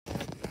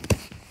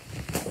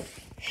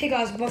Hey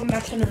guys, welcome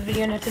back to another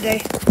video. Now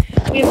today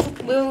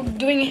we're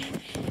doing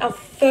our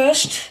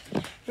first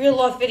real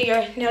life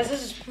video. Now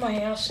this is my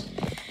house.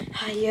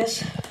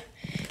 Yes.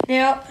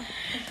 Now,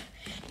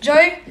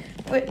 Joe,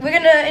 we're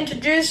gonna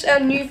introduce our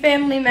new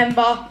family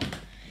member,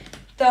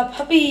 the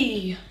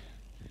puppy.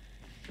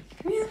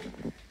 Come here.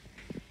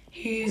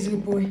 He's a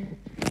good boy. Good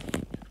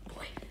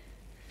boy.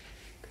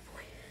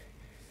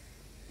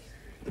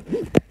 Good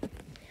boy.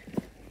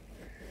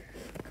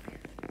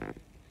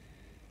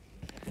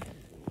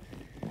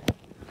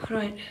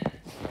 Right.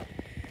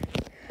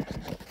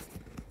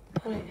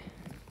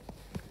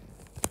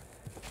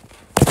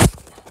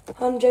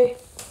 Jay.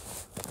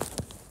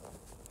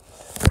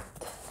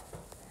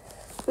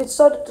 We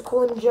decided to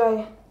call him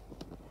Jay.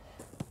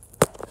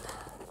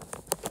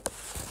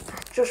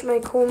 Josh may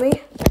call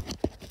me.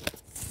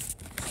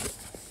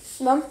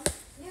 Mum?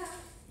 Yeah.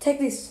 Take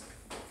this.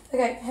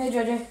 Okay, hey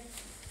Jojo.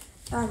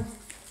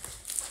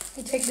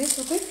 You take this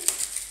real quick.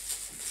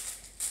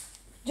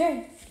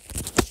 Jay,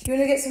 you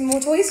wanna get some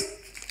more toys?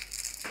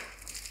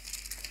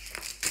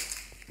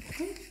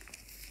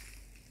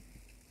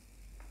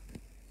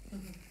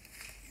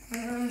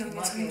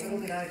 Might be a little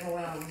bit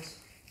overwhelmed.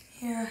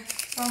 Yeah.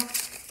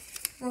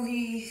 Well,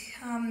 he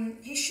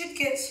should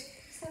get.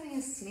 He's having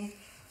a sniff.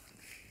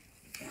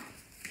 Yeah.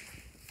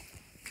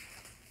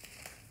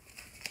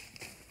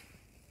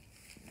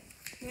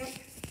 Yep.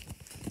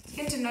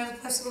 Get to know the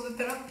place a little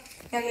bit better.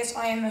 Now, yes,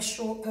 I am a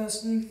short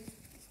person.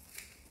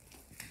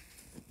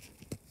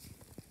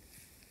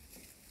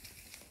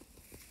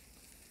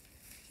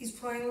 He's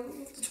playing a little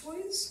with the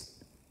toys.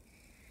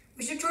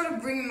 We should try to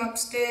bring him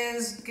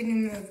upstairs, get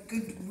him a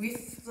good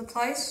whiff of the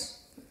place.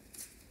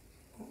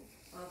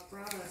 I'd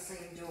rather see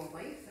him do a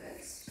wee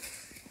first.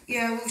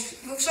 Yeah,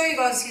 we'll show you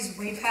guys his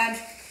wee pad.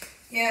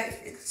 Yeah,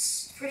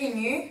 it's pretty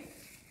new.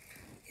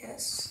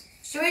 Yes.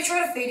 Should we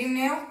try to feed him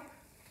now?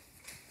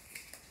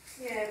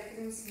 Yeah,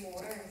 give him some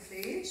water and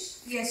food.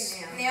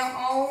 Yes. Now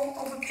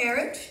I'll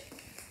prepare it.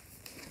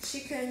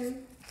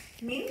 Chicken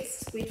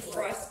mince with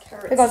rice,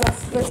 carrots. Hey guys,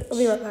 I'll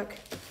be right back.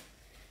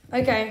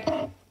 Okay.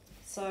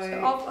 So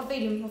I'll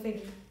feed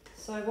him.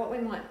 So what we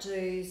might do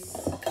is,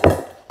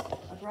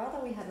 I'd rather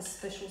we have a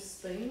special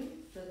spoon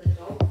for the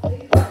dog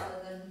food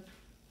rather than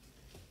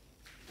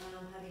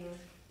having.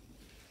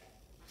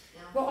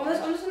 Well, I'm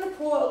just gonna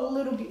pour a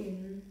little bit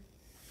in.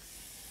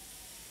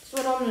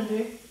 That's what I'm gonna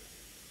do.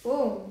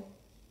 Oh.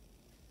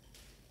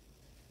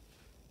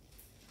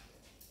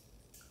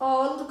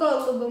 Oh, look, got a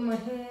little bit on my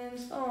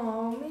hands.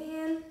 Oh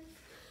man.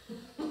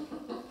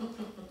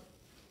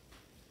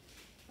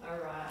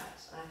 Alright,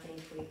 I think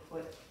we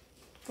put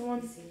Come on.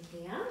 this in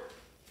here.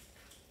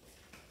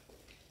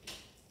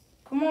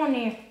 Come on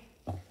here.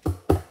 Some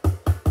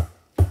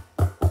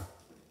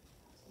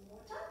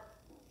water.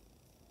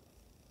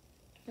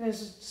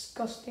 This is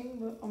disgusting,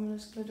 but I'm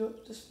just gonna do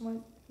it just for my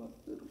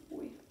little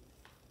boy.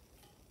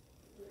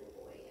 Little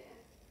boy, yeah.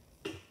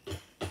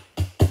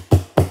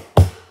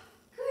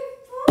 Good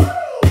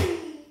boy!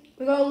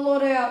 We got a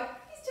lot out.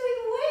 He's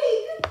doing wee!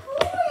 Good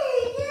boy!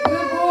 Yeah.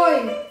 Good boy.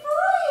 Good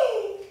boy!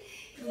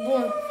 Good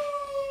boy.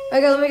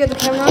 Okay, let me get the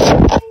camera.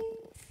 Good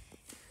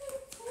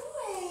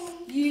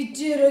boy! You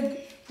did a.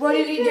 What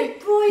did he do? Good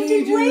boy, He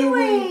did did a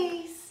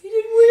wee-wees! He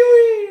did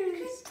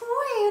wee-wees. Good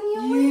boy on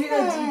your wee. Yeah,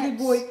 that's a good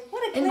boy.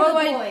 What a And clever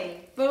by boy!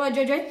 the way,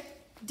 JJ,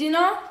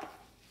 dinner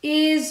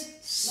is.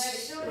 No,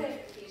 sure don't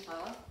you,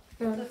 Tyler.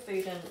 Yeah. Put the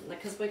food in,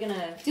 because we're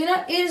gonna...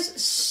 Dinner is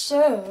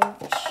served.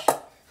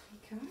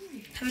 Okay.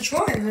 Have a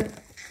try of it.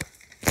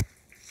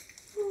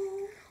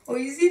 Oh,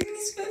 he's eating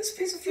his first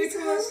piece of food He's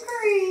from us.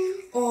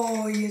 hungry.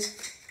 Oh, yes.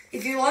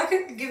 If you like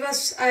it, give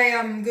us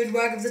a good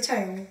wag of the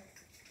tail.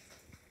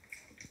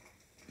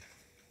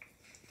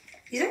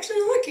 He's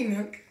actually liking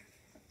it.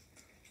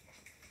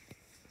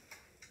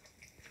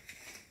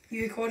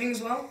 You recording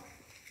as well?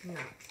 No.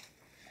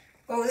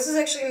 Well, this is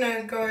actually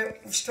going to go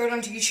straight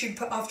onto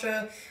YouTube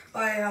after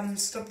I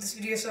stop this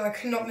video, so I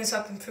could not mess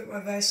up and put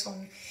my face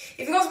on.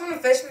 If you guys want a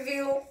face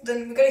reveal,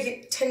 then we're going to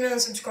hit 10 million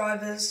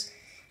subscribers,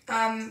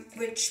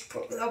 which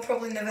that'll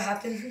probably never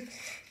happen.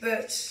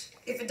 But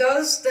if it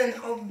does, then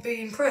I'll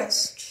be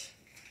impressed.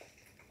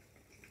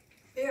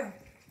 Yeah.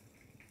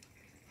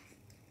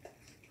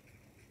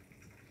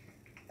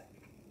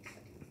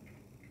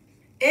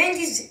 And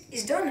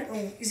he's done it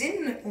all. He's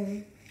eaten it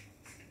all.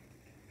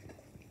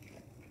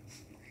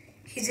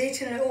 He's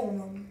eaten it all,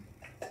 Mum.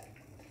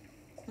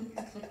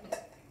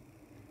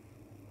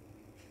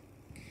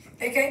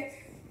 Okay.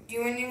 Do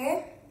you want any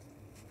more?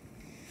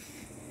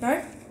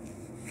 No?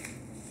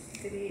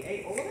 Did he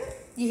eat all of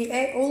it? He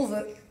ate all of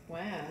it. Wow.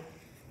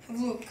 Have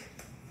a look.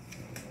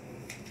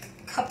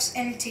 Cup's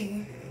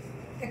empty.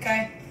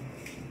 Okay.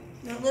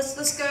 Now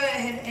let's go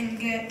ahead and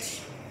get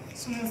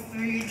some more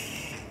food.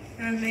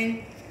 You know what I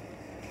mean?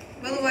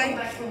 By the way,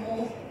 back for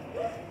more.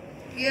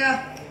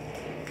 yeah.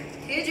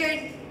 Here,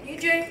 Jade. Here,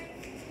 Jade.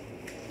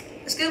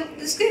 Let's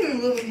get him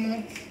a little bit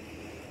more.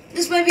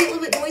 This may be a little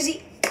bit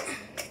noisy.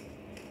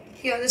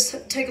 Yeah, let's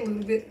take a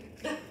little bit.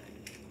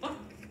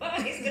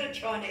 He's gonna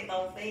try and eat the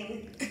whole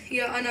thing.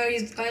 Yeah, I know he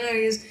is.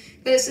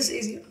 But it's just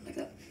easier like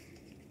that.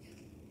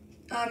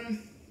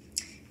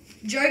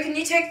 Joe, can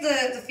you take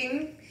the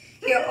thing?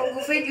 Yeah,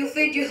 we'll feed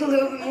you a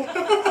little bit more.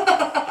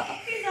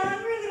 He's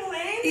hungry little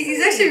ant.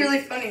 He's actually really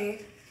funny.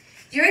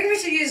 Do you reckon we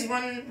should use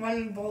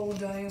one bowl a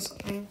day or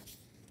something?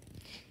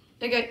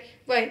 Okay,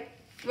 wait,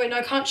 no,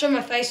 I can't show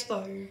my face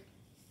though.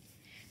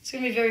 It's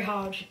gonna be very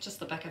hard. Just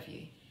the back of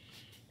you.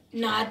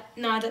 Nah,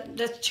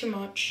 that's too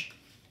much.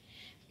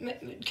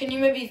 Can you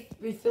maybe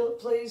refill it,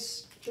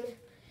 please, Joe?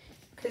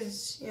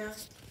 Because, yeah.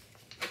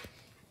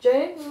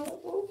 Jay,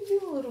 we'll give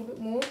you a little bit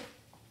more.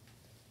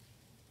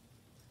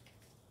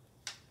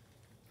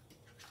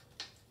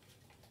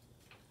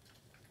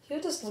 He'll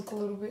just look a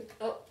little bit.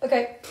 Oh,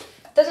 okay.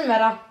 Doesn't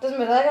matter.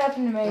 That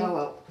happened to me. Oh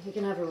well, he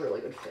can have a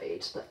really good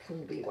feed. That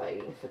can be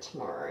waiting for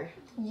tomorrow.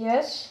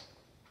 Yes.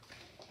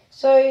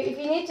 So if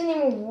he needs any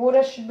more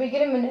water, should we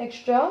get him an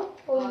extra?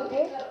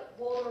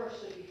 Water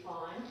should be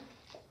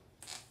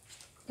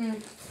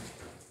fine.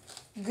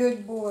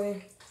 Good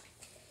boy.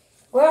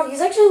 Wow,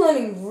 he's actually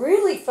learning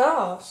really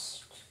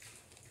fast.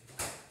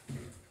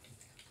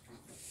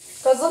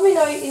 Guys, let me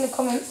know in the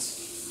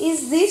comments.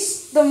 Is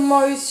this the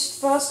most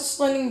fastest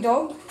learning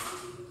dog?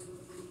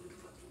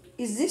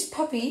 Is this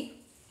puppy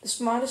the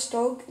smartest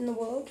dog in the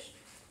world?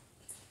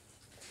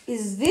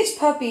 Is this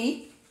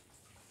puppy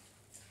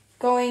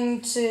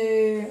going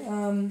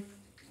to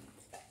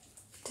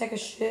take a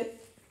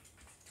shit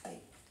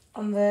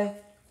on there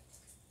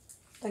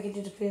like he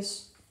did a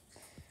piss?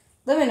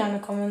 Let me know in the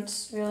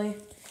comments, really.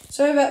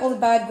 Sorry about all the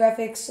bad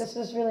graphics, it's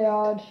just really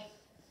hard.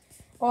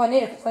 Oh, I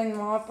need to clean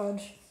my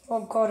iPad.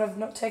 Oh god, I've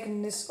not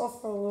taken this off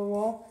for a little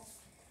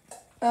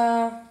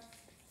while.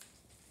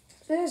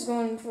 Today's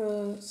gone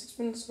for 6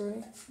 minutes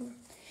already.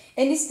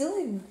 And he's still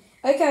in.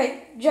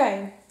 Okay,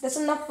 Jay, that's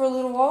enough for a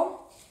little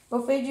while.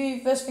 We'll feed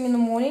you first thing in the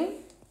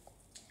morning.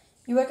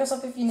 You wake us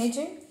up if you need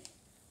to.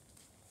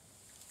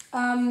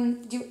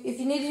 If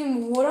you need any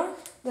more water,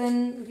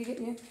 then we can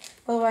get you.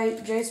 By the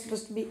way, Jay's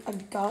supposed to be a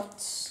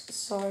guts,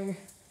 so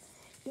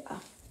yeah.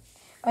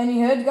 I only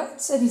heard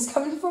guts and he's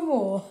coming for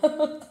more.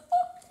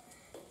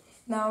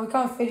 No, we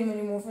can't feed him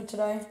anymore for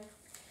today.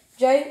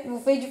 Jay, we'll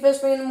feed you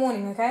first thing in the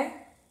morning, okay?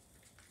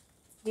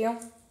 Deal?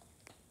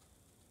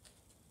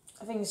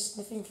 I think he's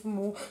sniffing for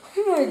more.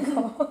 Oh my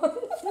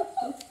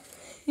god.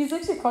 He's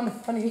actually kind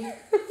of funny.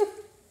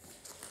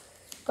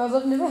 Guys,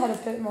 I've never had a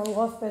pet in my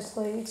life,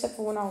 basically, except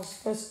for when I was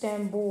first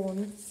damn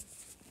born.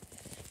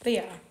 But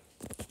yeah.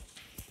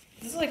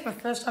 This is like my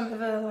first time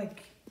ever,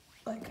 like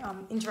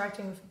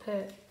interacting with a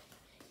pet.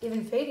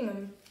 Even feeding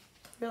him.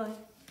 Really.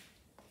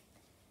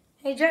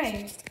 Hey,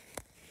 Jay.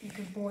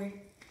 Good boy.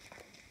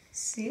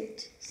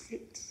 Sit.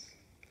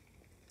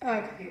 Oh,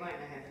 okay. He won't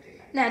know how to do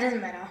that. No, it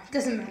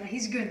doesn't matter.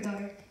 He's good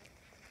though.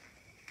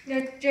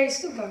 No, Jay,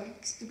 still go.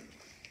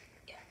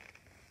 Yeah.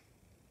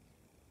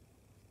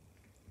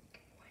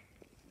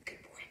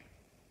 Good boy.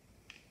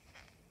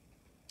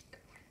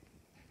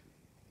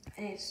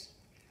 And it's...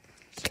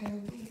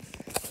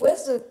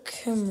 Where's the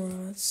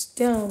camera? It's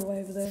down all the way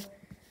over there.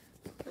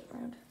 Flip it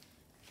around.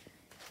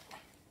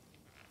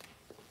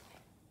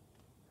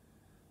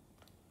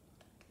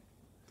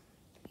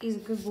 He's a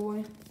good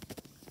boy.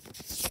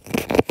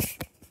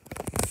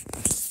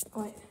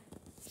 Wait.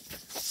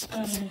 I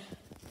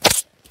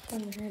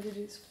don't know how to do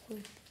this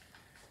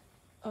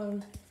before.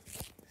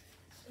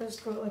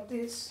 Just go like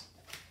this.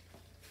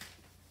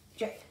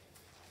 Jay.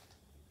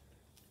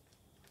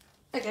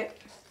 Okay.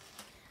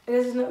 I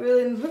guess he's not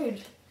really in the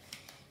mood.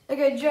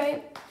 Okay,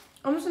 Jay.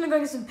 I'm just gonna go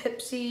get some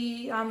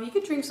Pepsi. You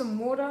could drink some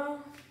water.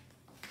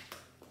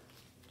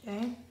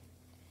 Jay.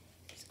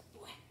 He's a good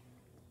boy.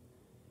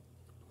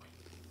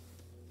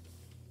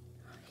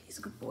 He's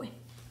a good boy.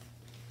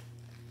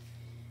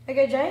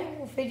 Okay, Jay,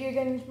 we'll feed you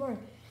again tomorrow.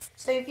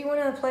 So if you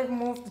want to play with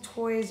more of the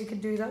toys, you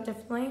could do that,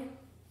 definitely.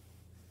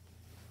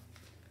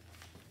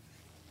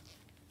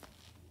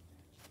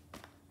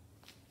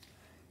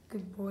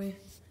 Good boy.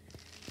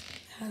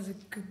 That's a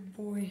good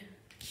boy.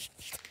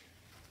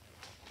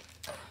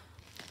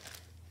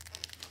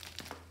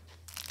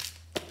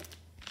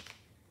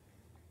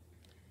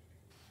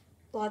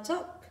 Lights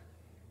up.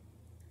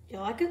 You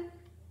like it?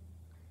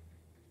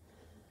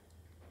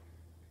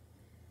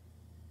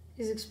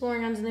 He's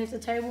exploring underneath the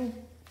table.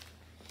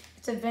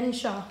 It's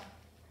adventure.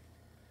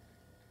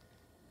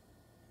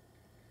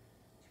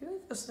 He's really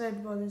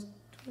fascinated by these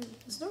toys.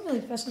 It's not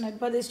really fascinated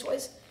by these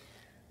toys.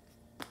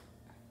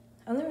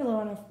 I don't really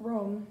want to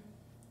roam.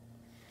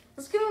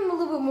 Let's give him a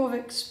little bit more of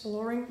an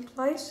exploring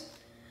place.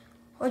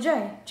 Oh,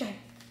 Jay.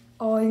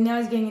 Oh, now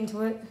he's getting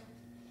into it.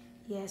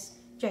 Yes.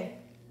 Jay.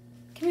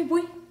 Come here,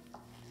 boy.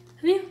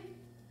 Come here.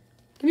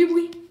 Come here,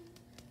 boy.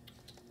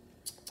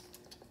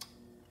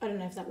 I don't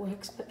know if that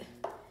works, but...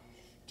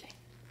 Jay,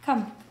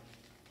 come.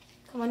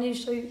 Come, I need to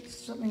show you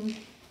something.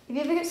 If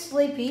you ever get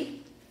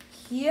sleepy,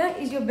 here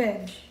is your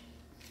bed.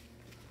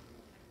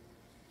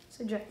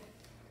 So, Jay.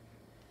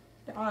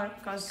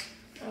 Alright, guys.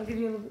 I'll give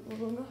you a little bit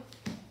more longer.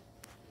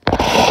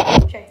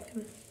 Jay,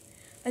 come.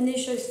 I need to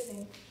show you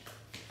something.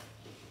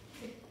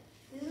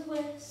 This is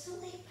where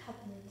sleep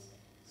happens.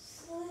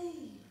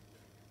 Sleep.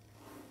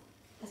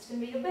 That's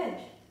going to be your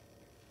bed.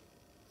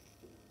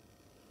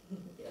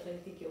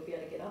 don't think you'll be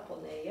able to get up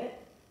on there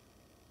yet.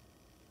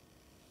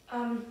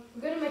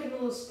 We're going to make him a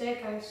little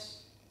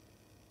staircase.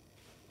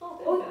 Oh,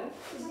 there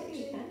we go. Maybe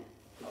you can.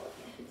 Oh,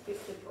 it's a bit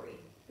slippery.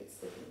 A bit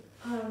slippy.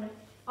 I don't know.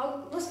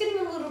 Let's get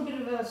him a little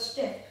bit of a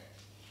step.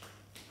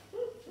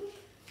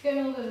 Get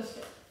him a little bit of a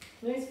step.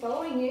 He's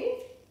following you.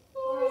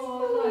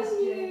 Oh, He's nice,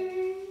 following Jay.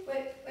 you.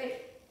 Wait.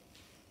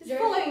 He's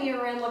following you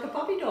around like a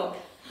puppy dog.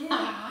 Wait,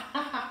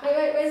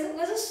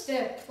 where's a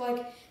step?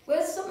 Like,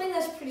 where's something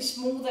that's pretty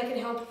small that can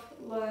help,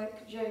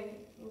 like, Jay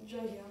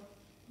here?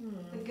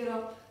 Like, get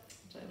up.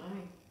 I don't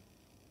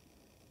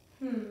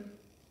know.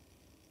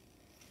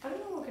 I don't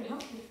know what can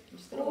help you. I'm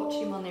just going to watch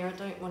him on there. I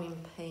don't want him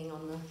peeing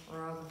on the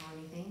rug or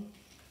anything.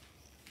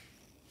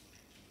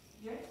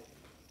 Jay?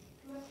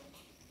 Come on.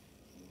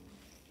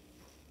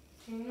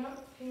 Do you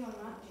not pee on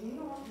that? Do you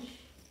not?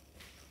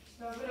 It's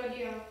not a good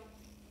idea.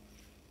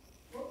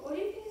 What do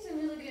you think is a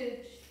really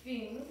good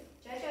thing?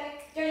 JJ,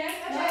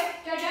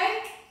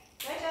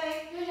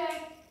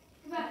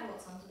 come back.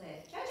 What's under there?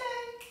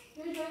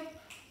 JJ,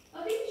 I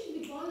think you should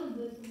be fine with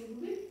this a little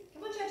bit.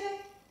 Come on, JJ.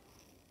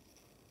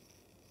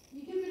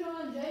 You keep it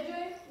on, JJ,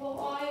 while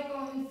I go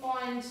and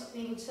find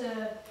something to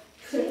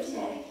cook.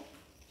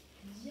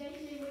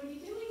 JJ, what are you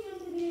doing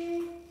under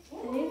there? I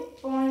need to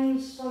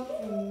find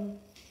something.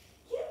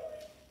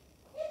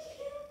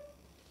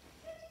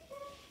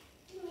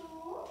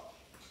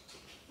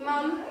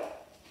 Mum?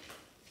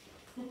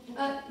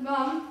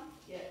 Mum?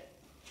 Yeah.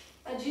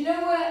 Do you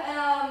know where,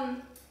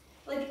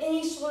 like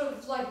any sort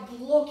of like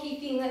blocky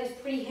thing that is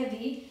pretty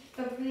heavy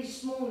but pretty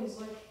small is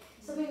like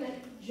something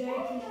that Jay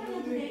can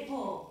do?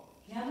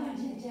 Come on,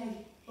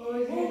 JJ. Oh,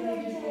 it's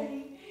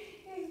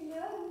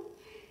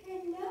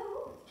Hello.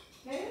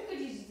 Maybe I could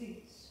use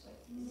this.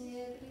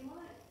 Yeah, but he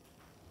might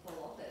fall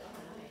off it. I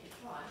don't know. You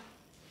try.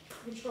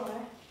 You try.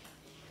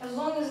 As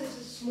long as this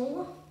is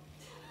smaller.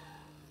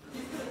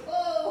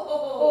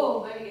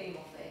 Oh! Maybe get him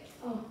off there.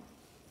 Oh.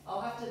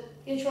 I'll have to.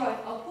 You try.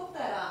 I'll put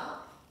that up.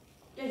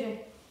 JJ,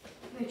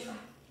 let me try.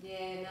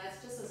 Yeah, no,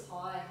 it's just as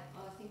high. I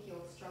think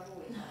you'll struggle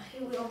with that.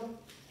 It will.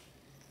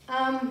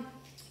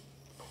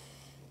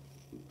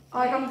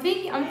 Like I'm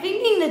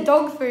thinking the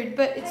dog food,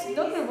 but it's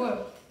not gonna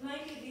work.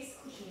 Maybe this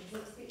cushion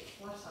looks a bit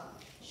flatter.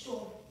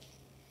 Sure.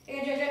 Okay,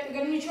 JJ,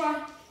 we're gonna try.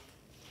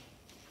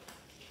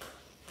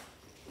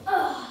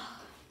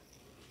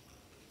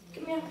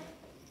 Come here.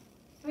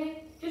 Come here,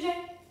 JJ.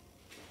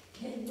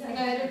 Okay,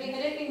 I don't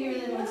think you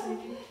really want to.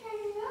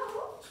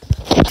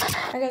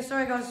 Okay,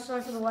 sorry guys,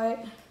 sorry for the wait.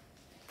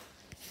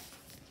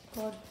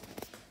 God.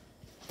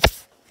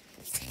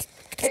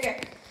 Okay.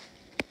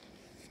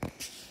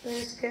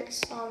 Let's get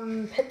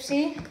some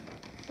Pepsi.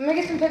 I'm gonna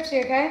get some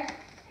Pepsi, okay?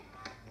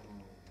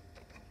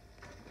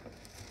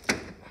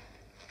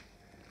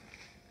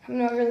 I'm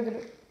not really good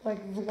at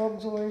like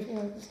vlogs or anything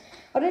like this.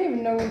 I don't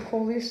even know what to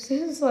call this.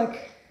 This is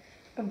like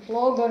a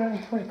blog, I don't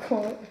know what to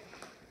call it.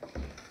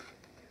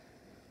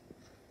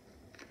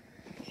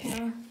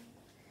 Okay.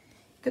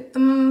 Get the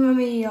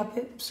Mia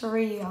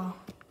Pizzeria.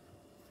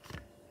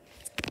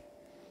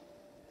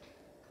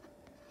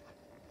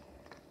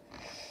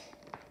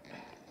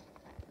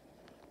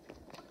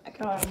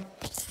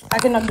 I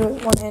cannot do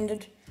it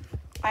one-handed.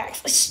 I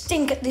actually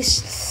stink at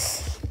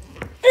this.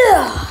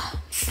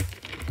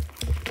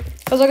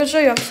 Because I can show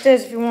you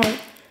upstairs if you want.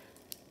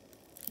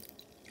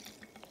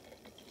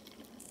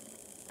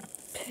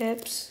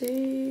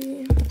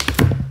 Pepsi.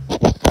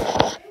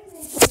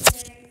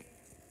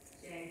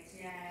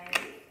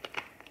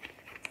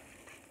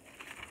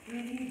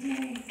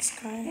 This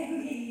guy.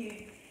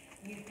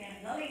 You found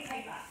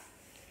lollipop.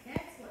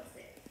 That's what's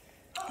there.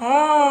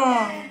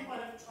 Ah. And one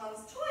of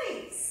Tom's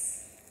toys.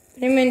 What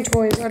do you mean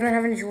toys? I don't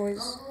have any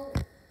toys. Oh,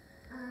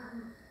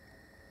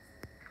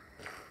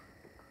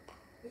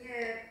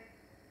 yeah,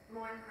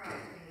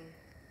 Minecraft thingy.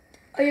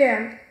 Oh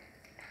yeah.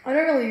 I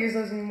don't really use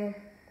those anymore.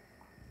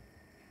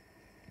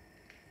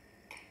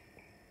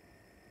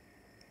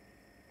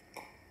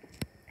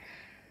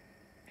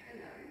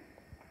 Hello.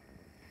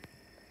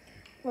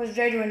 What's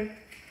Jay doing?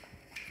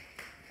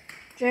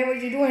 Jay,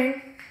 what you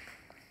doing?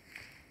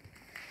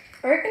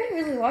 I reckon he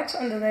really likes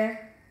it under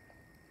there.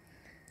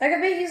 That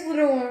could be his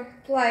little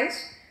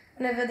place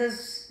whenever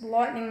there's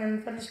lightning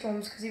and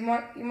thunderstorms, because you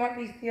might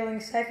be feeling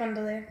safe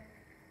under there.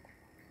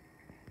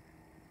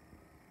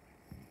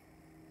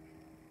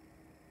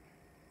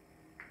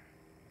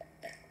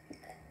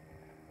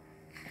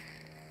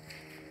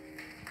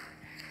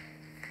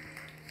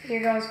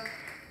 Here guys.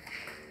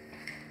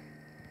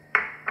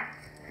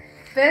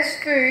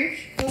 Best food,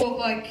 or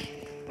like,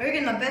 I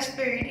reckon the best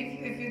food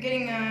if you're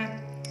getting a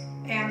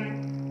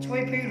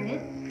toy poodle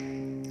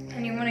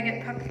and you want to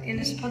get puppy in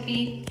this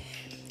puppy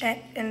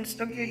and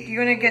stuff,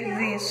 you're gonna get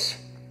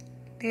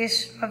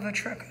this of a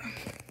trucker.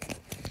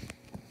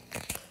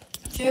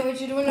 Jay, what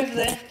you doing over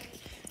there?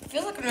 I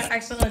feel like I'm gonna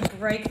accidentally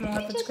break my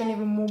iPad screen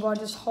even more by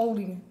just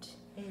holding it.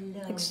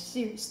 Hello. Like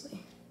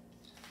seriously.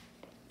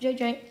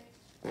 JJ,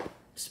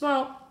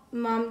 smile.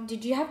 Mum,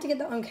 did you have to get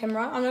that on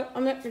camera?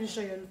 I'm not gonna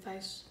show you in the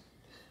face.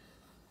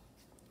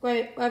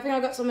 Wait, I think I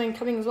got something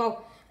coming as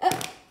well.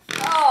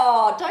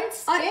 Oh, don't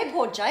scare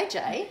poor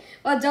JJ.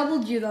 I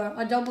doubled you though.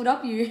 I doubled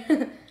up you.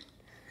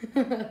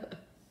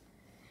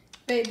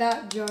 Beat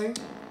that, Joe.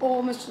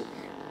 Almost.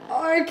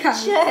 Okay.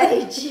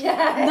 JJ.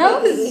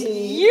 That was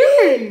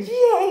you.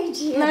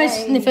 JJ. Let me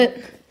sniff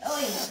it. Oh,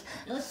 yeah.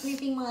 You're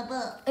sniffing my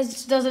butt.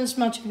 It doesn't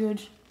smell too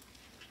good.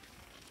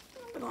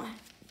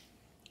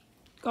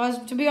 Guys,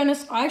 to be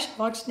honest, I actually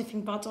like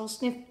sniffing butts. I'll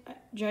sniff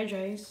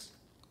JJ's.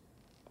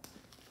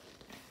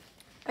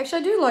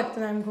 Actually, I do like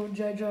the name called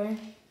JJ.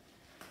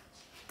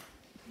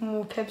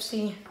 More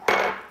Pepsi.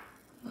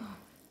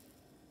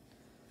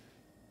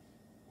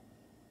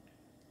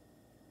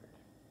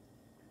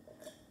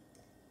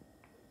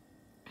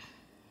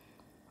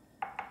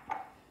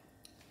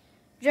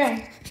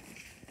 Jay,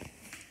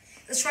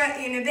 let's try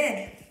it in a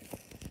bed.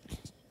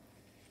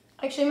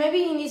 Actually, maybe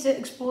he needs to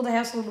explore the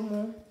house a little bit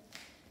more.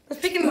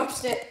 Let's pick him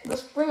upstairs.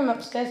 Let's bring him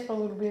upstairs for a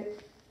little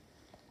bit.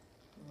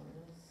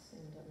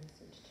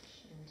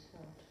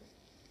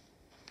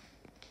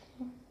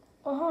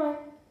 Oh, hi.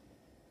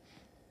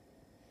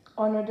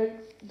 Oh, no,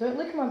 don't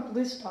lick my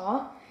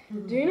blister.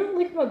 Do not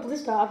lick my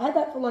blister. I've had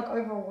that for like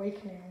over a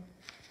week now.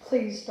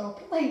 Please stop.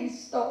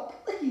 Please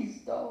stop.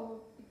 Please stop.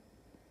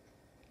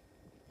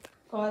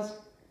 Guys,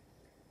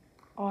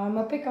 I'm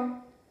a picker.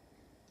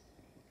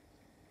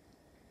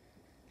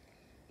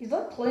 He's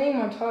like cleaning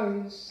my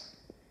toes.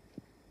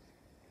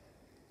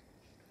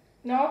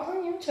 No, I'll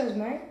clean your toes,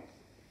 mate.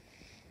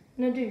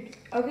 No, dude,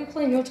 I'll go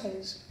clean your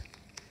toes.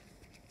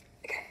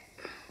 Okay.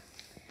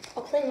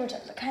 I'll clean your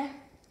toes, okay?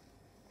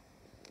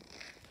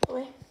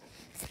 Boy.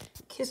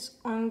 Kiss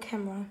on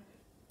camera.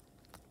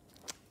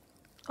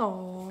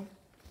 Oh,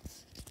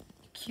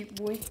 cute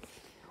boy.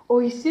 Oh,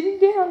 he's sitting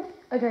down.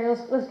 Okay,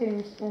 let's get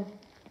him.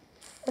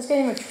 Let's get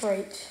him a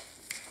treat.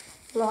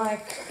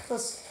 Like, well,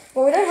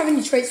 we don't have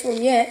any treats for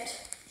him yet,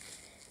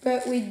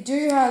 but we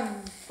do have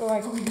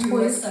like. Oh, you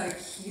are so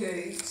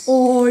cute.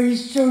 Oh,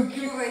 he's so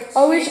cute.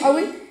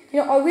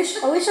 You're I wish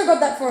I got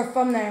that for a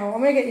thumbnail.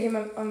 I'm gonna get him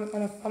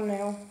on a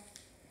thumbnail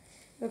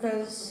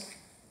because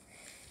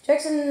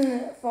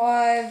Jackson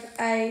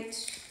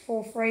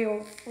 5843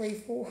 or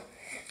 34.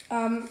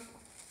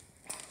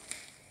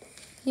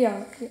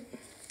 Yeah.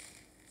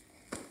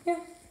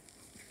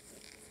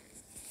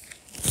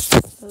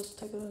 Let's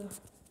take a good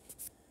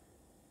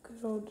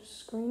old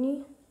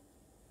screeny.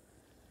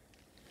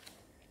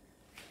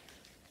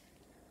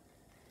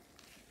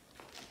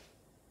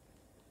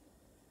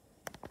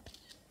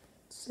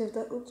 See if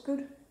that looks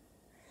good.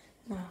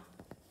 No.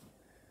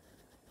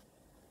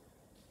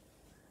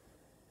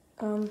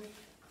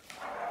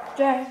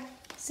 Jay,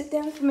 sit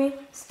down for me.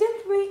 Sit down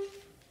for me.